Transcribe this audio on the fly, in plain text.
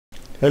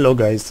Hello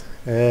guys.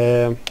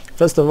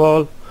 First of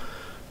all,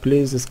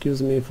 please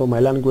excuse me for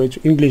my language.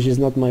 English is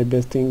not my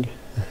best thing.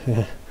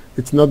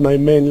 It's not my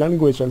main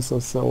language also,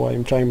 so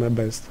I'm trying my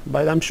best.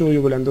 But I'm sure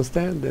you will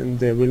understand and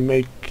they will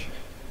make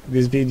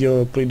this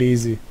video pretty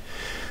easy.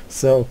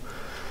 So,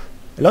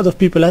 a lot of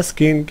people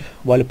asking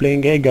while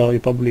playing Agar, you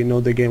probably know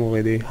the game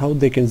already, how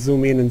they can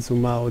zoom in and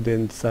zoom out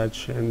and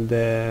such, and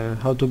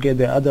how to get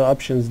the other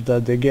options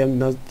that the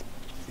game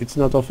it's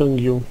not offering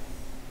you.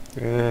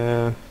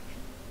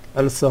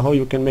 Also how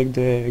you can make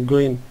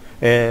the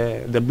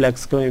the black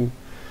screen,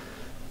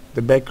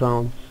 the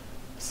background.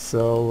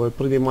 So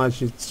pretty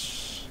much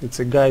it's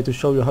a guide to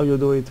show you how you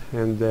do it,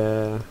 and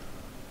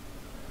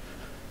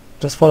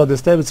just follow the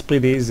steps. It's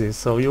pretty easy.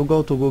 So you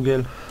go to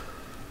Google,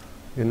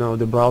 you know,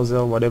 the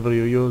browser, whatever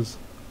you use,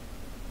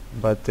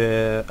 but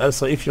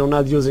also if you're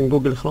not using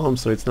Google Chrome,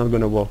 so it's not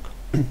gonna work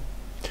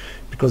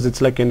because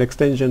it's like an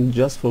extension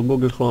just for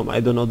Google Chrome. I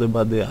don't know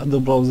about the other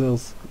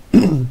browsers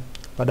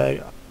but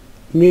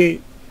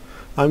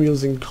I'm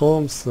using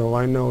Chrome, so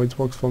I know it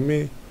works for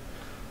me.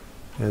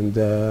 And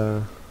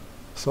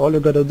so all you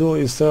gotta do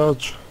is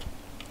search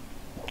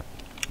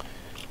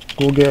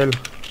Google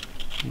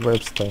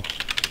Web Store.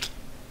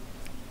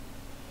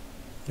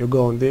 You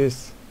go on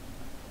this,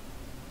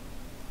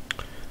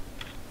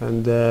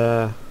 and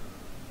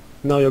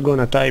now you're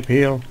gonna type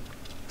here.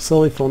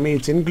 Sorry, for me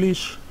it's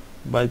English,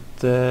 but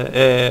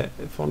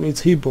for me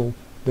it's Hebrew,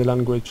 the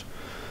language.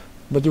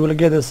 But you will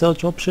get a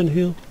search option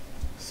here,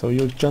 so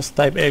you just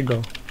type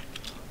Agar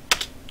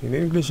in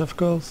English, of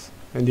course,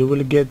 and you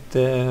will get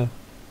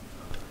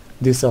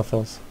these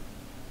offers.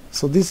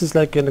 So this is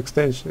like an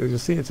extension. As you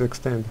see, it's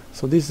extend.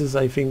 So this is,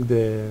 I think,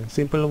 the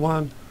simple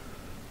one.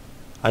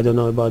 I don't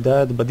know about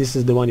that, but this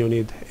is the one you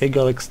need.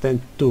 Agar Extend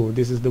 2.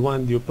 This is the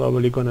one you're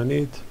probably gonna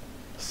need.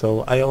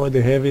 So I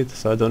already have it,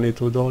 so I don't need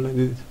to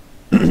download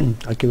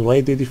it. I can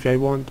write it if I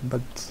want,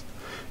 but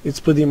it's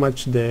pretty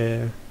much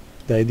the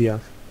idea.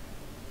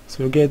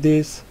 So you get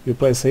this, you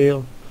press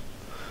here,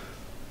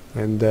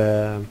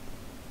 and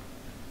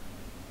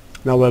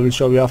now I will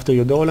show you after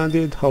you download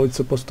it how it's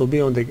supposed to be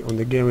on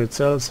the game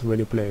itself when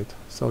you play it.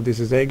 So this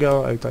is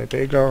Agar. I type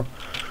Agar.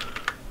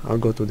 I'll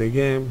go to the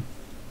game,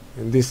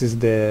 and this is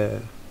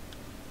the.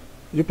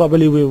 You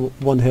probably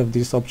won't have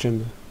this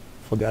option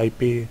for the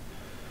IP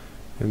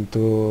and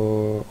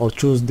or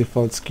choose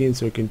default skin,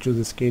 so you can choose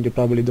the skin. You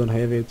probably don't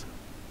have it.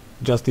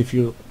 Just if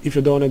you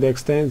download the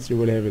extents, you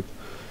will have it.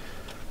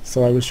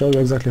 So I will show you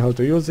exactly how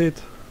to use it.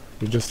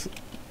 You just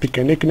pick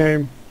a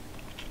nickname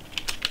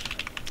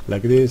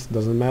like this,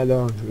 doesn't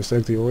matter. You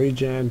select your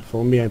region.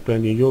 For me, I'm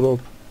playing in Europe,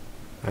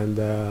 and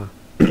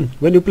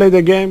when you play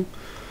the game,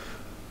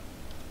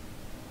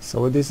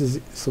 so this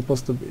is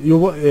supposed to be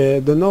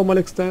the normal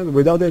extent.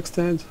 Without the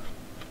extent,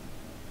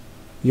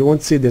 you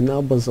won't see the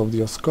numbers of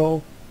your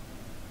score.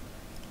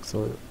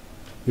 So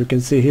you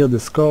can see here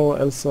the score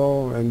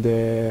also, and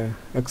the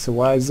X and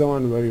Y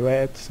zone where you're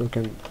at, so you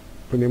can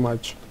pretty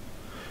much.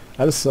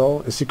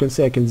 Also, as you can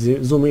see, I can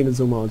zoom in and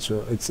zoom out,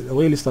 so it's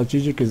really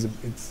strategic. It's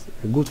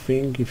a good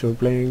thing if you're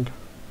playing,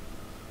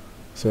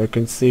 so you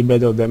can see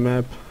better the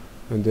map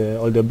and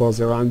all the bars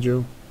around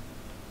you.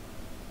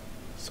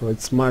 So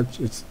it's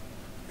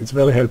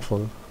very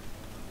helpful.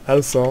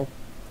 Also,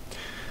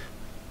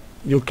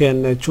 you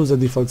can choose a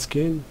default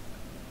skin.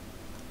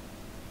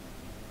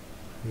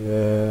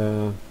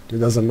 It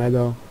doesn't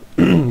matter,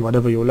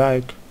 whatever you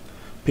like.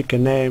 Pick a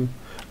name.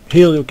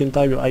 Here you can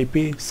type your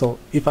IP. So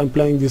if I'm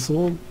playing this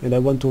room and I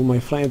want my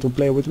friend to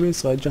play with me,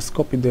 so I just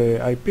copy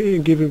the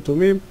IP, give him to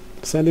me,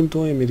 send him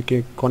to him, and he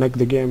can connect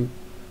the game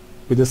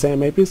with the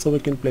same IP, so we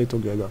can play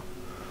together.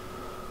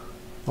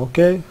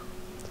 Okay,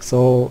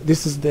 so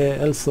this is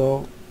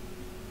also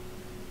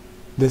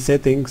the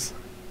settings.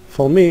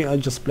 For me,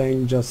 I'm just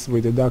playing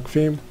with the dark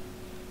theme,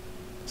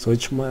 so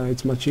it's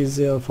much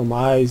easier for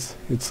my eyes.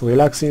 It's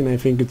relaxing. I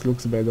think it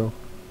looks better.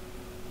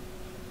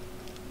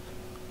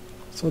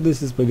 So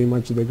this is pretty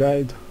much the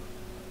guide.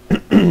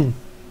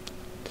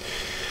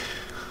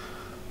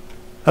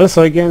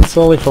 Also, again,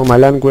 sorry for my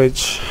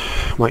language.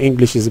 My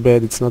English is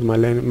bad. It's not my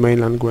main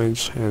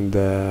language, and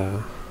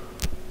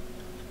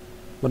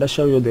but I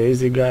show you the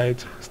easy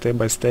guide, step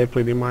by step,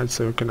 pretty much,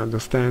 so you can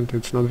understand.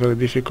 It's not very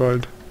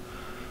difficult,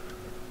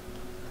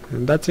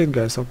 and that's it,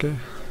 guys. Okay,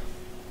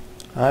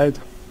 alright,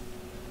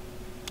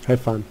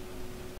 have fun.